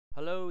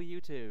Hello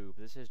YouTube,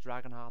 this is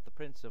Dragonheart, the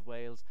Prince of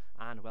Wales,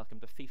 and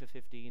welcome to FIFA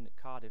 15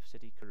 Cardiff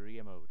City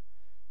Career Mode.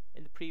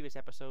 In the previous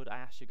episode I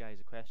asked you guys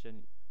a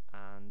question,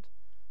 and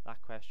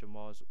that question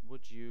was,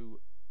 would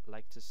you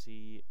like to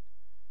see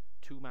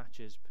 2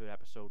 matches per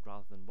episode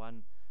rather than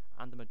 1?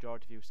 And the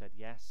majority of you said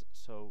yes,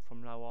 so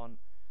from now on,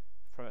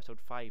 from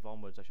episode 5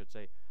 onwards I should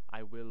say,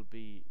 I will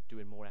be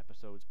doing more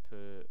episodes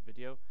per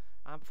video.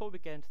 And before we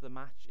get into the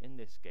match in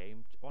this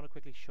game, I want to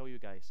quickly show you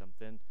guys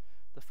something.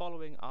 The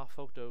following are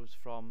photos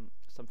from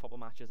some football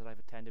matches that I've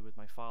attended with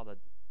my father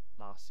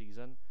last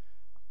season.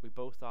 We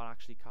both are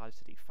actually Cardiff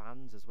City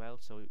fans as well,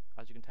 so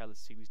as you can tell, the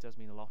series does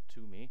mean a lot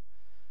to me.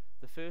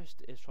 The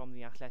first is from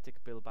the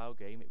Athletic Bilbao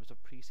game. It was a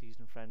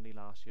pre-season friendly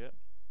last year,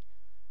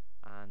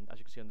 and as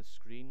you can see on the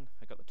screen,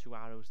 I got the 2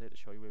 arrows there to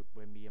show you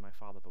where me and my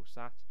father both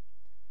sat.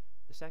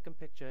 The second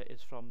picture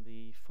is from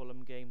the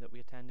Fulham game that we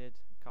attended.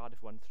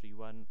 Cardiff won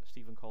 3-1.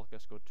 Stephen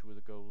Colker scored 2 of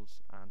the goals,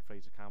 and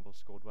Fraser Campbell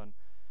scored 1.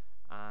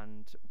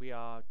 And we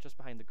are just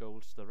behind the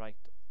goals to the right.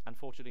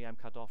 Unfortunately I'm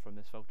cut off from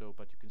this photo,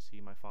 but you can see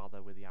my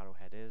father where the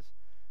arrowhead is.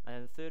 And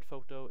then the third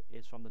photo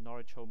is from the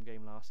Norwich home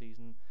game last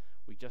season.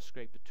 We just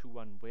scraped a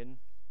 2-1 win.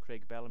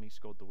 Craig Bellamy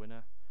scored the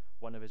winner,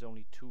 one of his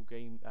only 2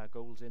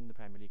 goals in the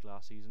Premier League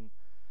last season.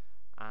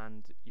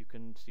 And you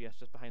can see us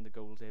just behind the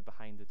goals there,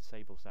 behind the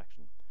disabled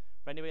section.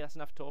 But anyway, that's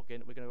enough talking.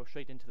 We're going to go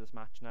straight into this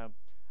match now.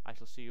 I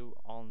shall see you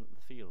on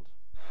the field.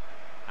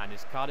 And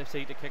it's Cardiff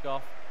City to kick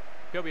off.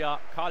 Here we are,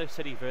 Cardiff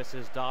City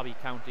versus Derby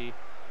County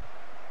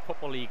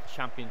Football League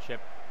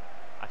Championship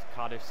at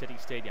Cardiff City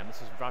Stadium.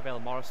 This is Ravel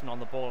Morrison on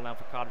the ball now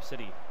for Cardiff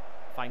City.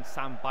 Finds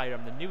Sam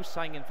Byram, the new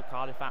signing for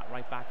Cardiff at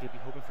right back. He'll be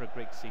hoping for a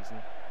great season.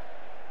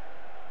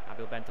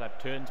 Nabil Bentaleb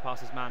turns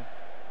past his man.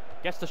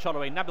 Gets the shot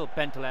away, Nabil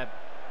Bentaleb.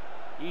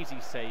 Easy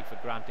save for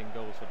granting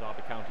goals for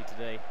Derby County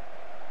today.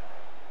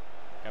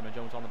 Cameron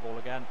Jones on the ball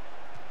again.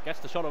 Gets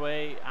the shot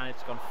away and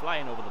it's gone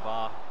flying over the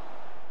bar.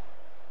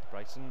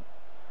 Bryson.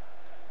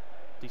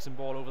 Decent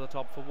ball over the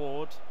top for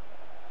Ward.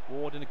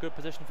 Ward in a good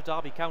position for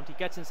Derby County.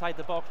 Gets inside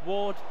the box.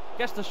 Ward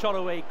gets the shot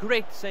away.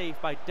 Great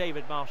save by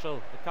David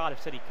Marshall, the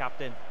Cardiff City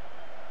captain.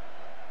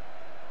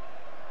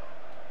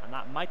 And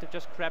that might have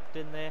just crept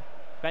in there.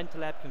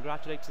 Bentaleb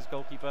congratulates his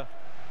goalkeeper.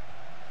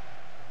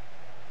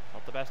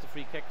 Not the best of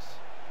free kicks.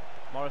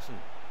 Morrison.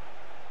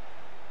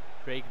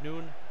 Craig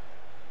Noon.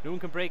 Noon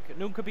can break.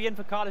 Noon could be in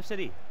for Cardiff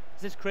City.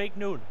 Is this Craig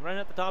Noon running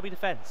at the Derby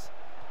defence?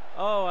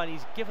 Oh, and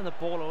he's given the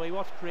ball away.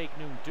 What's Craig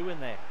Noon doing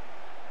there?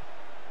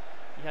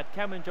 He had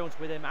Cameron Jones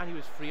with him and he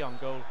was free on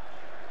goal.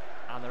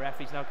 And the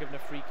referee's now given a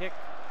free kick.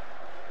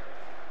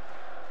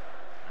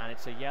 And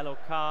it's a yellow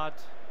card.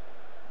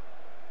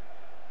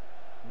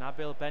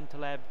 Nabil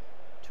Bentaleb,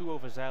 too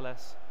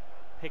overzealous,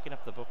 picking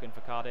up the booking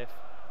for Cardiff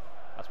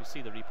as we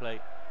see the replay.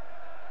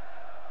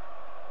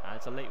 And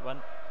it's a late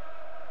one.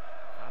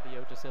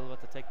 Fabio Da Silva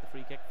to take the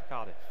free kick for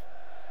Cardiff.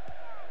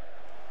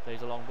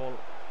 There's a long ball.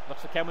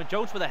 Looks for Cameron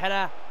Jones with a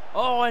header.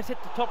 Oh, it's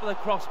hit the top of the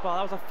crossbar.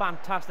 That was a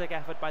fantastic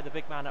effort by the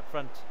big man up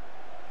front.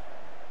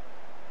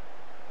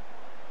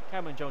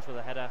 Cameron Jones with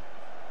a header.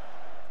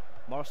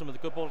 Morrison with a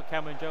good ball to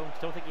Cameron Jones.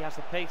 Don't think he has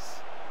the pace.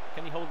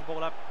 Can he hold the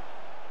ball up?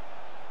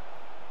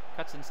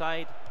 Cuts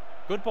inside.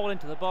 Good ball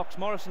into the box.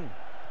 Morrison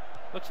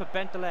looks for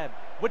Bentaleb.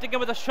 Whittingham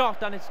with a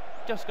shot and it's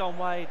just gone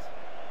wide.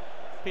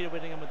 Peter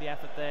Whittingham with the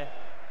effort there.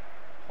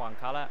 Juan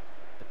Cala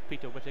to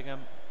Peter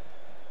Whittingham.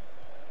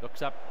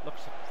 Looks up,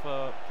 looks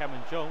for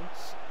Cameron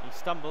Jones. He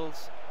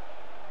stumbles.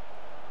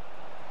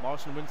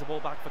 Morrison wins the ball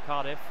back for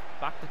Cardiff.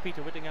 Back to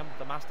Peter Whittingham,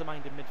 the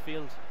mastermind in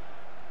midfield.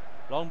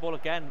 Long ball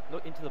again,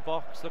 look into the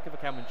box, looking for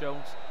Cameron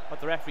Jones, but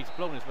the referee's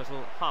blown his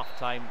whistle. Half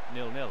time,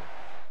 0-0.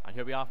 And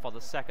here we are for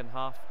the second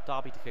half.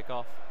 Derby to kick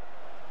off.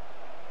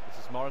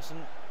 This is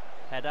Morrison,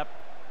 head up,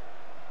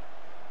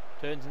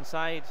 turns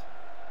inside,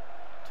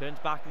 turns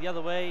back the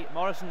other way.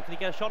 Morrison, can he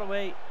get a shot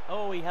away?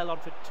 Oh, he held on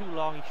for too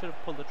long. He should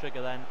have pulled the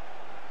trigger then.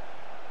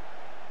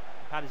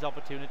 Had his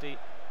opportunity.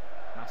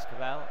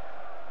 Mascavel.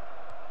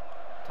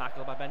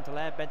 Tackled by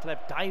Bentaleb.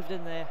 Bentaleb dived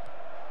in there.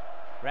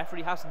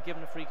 Referee hasn't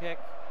given a free kick.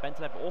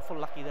 Bentaleb awful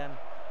lucky then.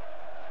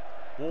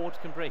 Ward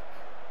can break.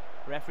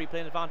 Referee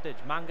playing advantage.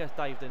 Manga's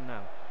dived in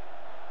now.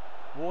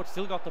 Ward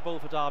still got the ball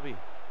for Derby.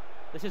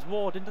 This is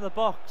Ward into the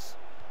box.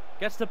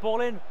 Gets the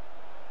ball in.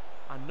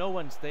 And no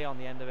one's there on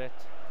the end of it.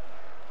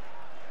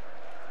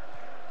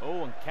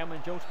 Oh, and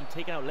Cameron Jones been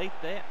taken out late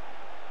there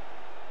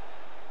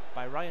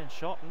by Ryan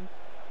Shotton.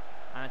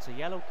 And it's a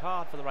yellow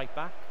card for the right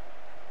back.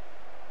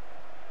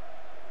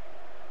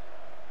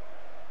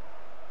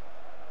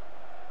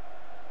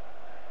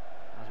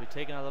 As we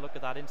take another look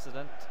at that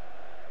incident.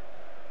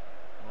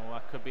 Oh,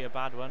 that could be a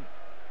bad one.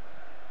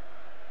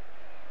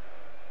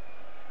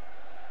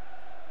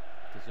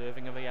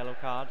 Deserving of a yellow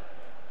card.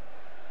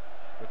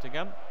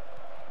 Whittingham.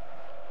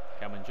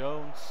 Cameron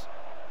Jones.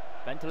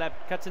 Bentaleb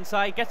cuts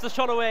inside, gets the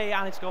shot away,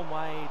 and it's gone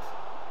wide.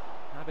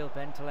 Nabil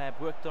Bentaleb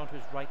worked onto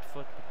his right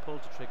foot, but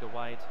pulled the trigger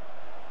wide.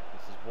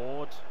 This is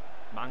Ward.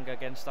 Manga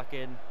again stuck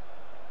in.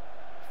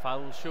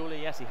 Foul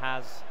surely? Yes, he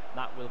has.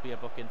 That will be a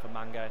book in for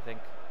Manga, I think.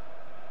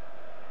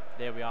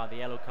 There we are, the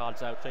yellow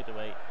card's out straight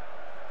away.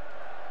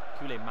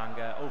 Akule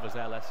Manga,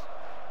 overzealous,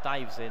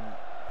 dives in,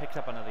 picks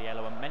up another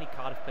yellow, and many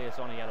Cardiff players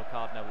on a yellow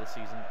card now this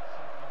season.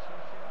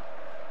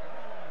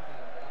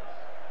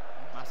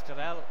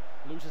 Mascarell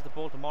loses the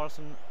ball to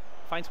Morrison,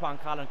 finds Juan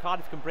Cala, and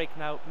Cardiff can break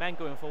now. Men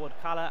going forward.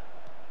 Cala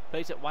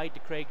plays it wide to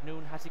Craig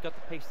Noon. Has he got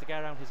the pace to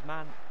get around his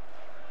man?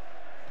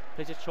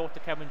 Plays it short to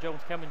Kevin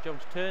Jones. Kevin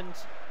Jones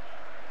turns,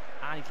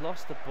 and he's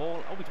lost the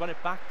ball. Oh, he's won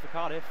it back for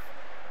Cardiff.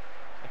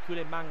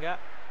 Akule Manga.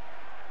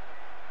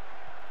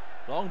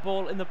 Long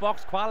ball in the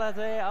box. Cala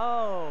there.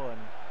 Oh, and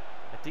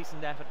a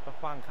decent effort for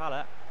Juan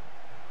Cala.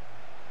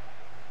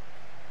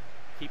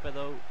 Keeper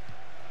though,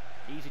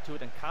 easy to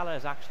it, and Cala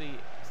has actually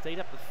stayed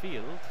up the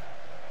field.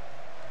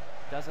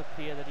 Does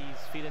appear that he's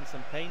feeling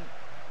some pain.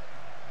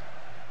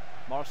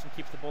 Morrison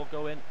keeps the ball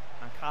going,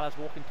 and Cala's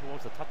walking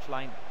towards the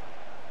touchline.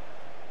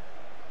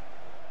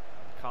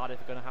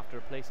 Cardiff are going to have to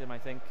replace him, I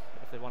think,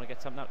 if they want to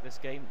get something out of this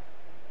game.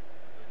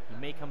 He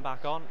may come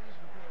back on.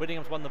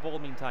 Whittingham's won the ball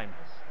meantime.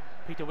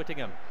 Peter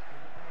Whittingham.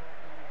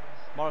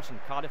 Morrison,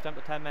 Cardiff down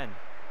to 10 men.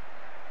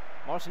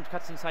 Morrison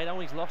cuts inside. Oh,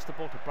 he's lost the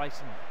ball to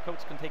Bryson.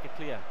 Coates can take it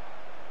clear.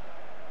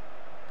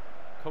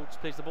 Coates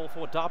plays the ball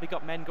forward. Derby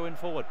got men going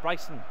forward.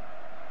 Bryson.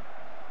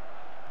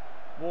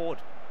 Ward.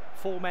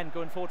 4 men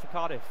going forward for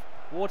Cardiff.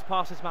 Ward's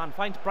past his man.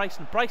 Finds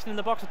Bryson. Bryson in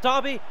the box with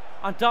Derby.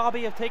 And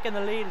Derby have taken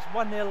the lead. It's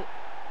 1-0.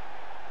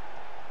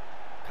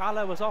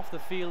 Cala was off the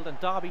field and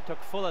Derby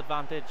took full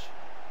advantage.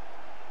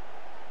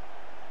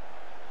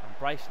 And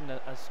Bryson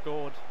has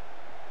scored.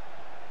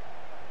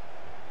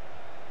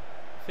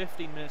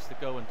 15 minutes to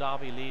go and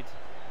Derby lead.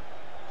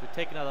 So we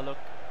take another look.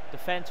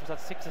 Defence was at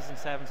 6s and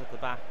 7s at the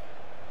back.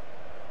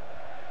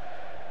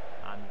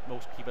 And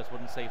most keepers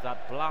wouldn't save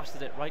that.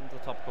 Blasted it right into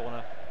the top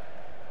corner.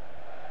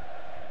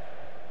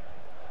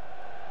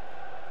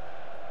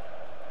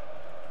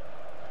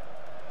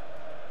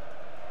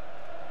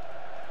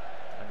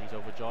 And he's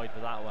overjoyed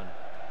with that one.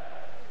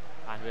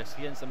 And we're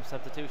seeing some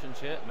substitutions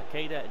here.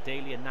 Makeda,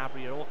 Daly and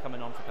Nabry are all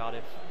coming on for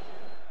Cardiff.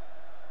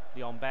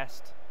 Leon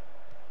Best.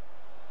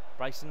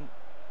 Bryson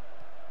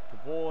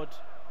to Ward.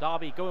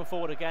 Derby going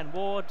forward again.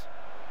 Ward.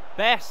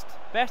 Best.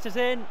 Best is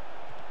in.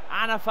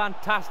 And a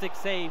fantastic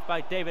save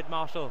by David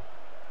Marshall.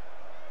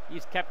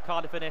 He's kept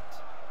Cardiff in it.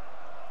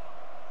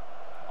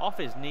 Off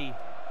his knee.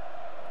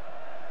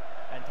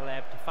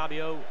 Bentaleb to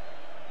Fabio.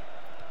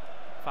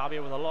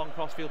 Fabio with a long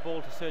crossfield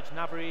ball to Serge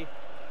Gnabry.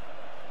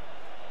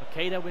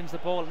 Makeda wins the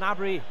ball.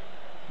 Gnabry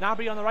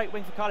on the right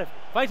wing for Cardiff.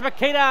 Finds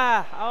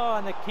Makeda! Oh,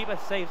 and the keeper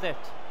saves it.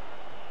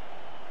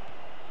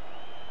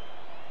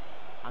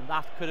 And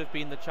that could have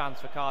been the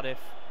chance for Cardiff.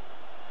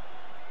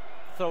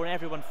 Throwing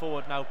everyone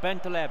forward now.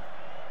 Bentaleb.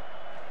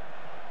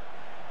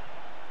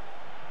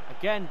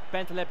 Again,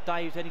 Bentaleb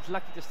dives in. He's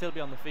lucky to still be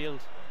on the field.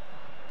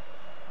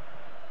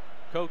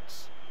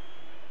 Coates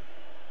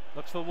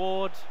looks for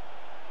Ward.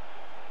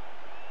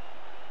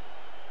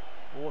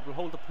 Ward will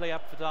hold the play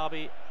up for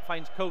Derby.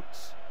 Finds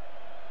Coates.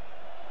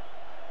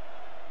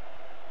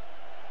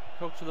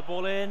 Coates with the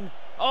ball in.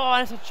 Oh,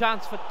 and it's a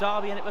chance for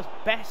Derby, and it was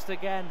Best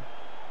again.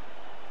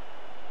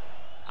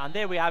 And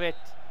there we have it.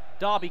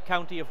 Derby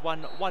County have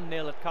won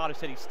 1-0 at Cardiff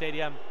City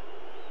Stadium.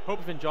 Hope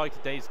you've enjoyed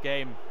today's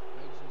game.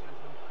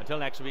 Until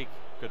next week,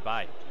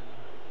 goodbye.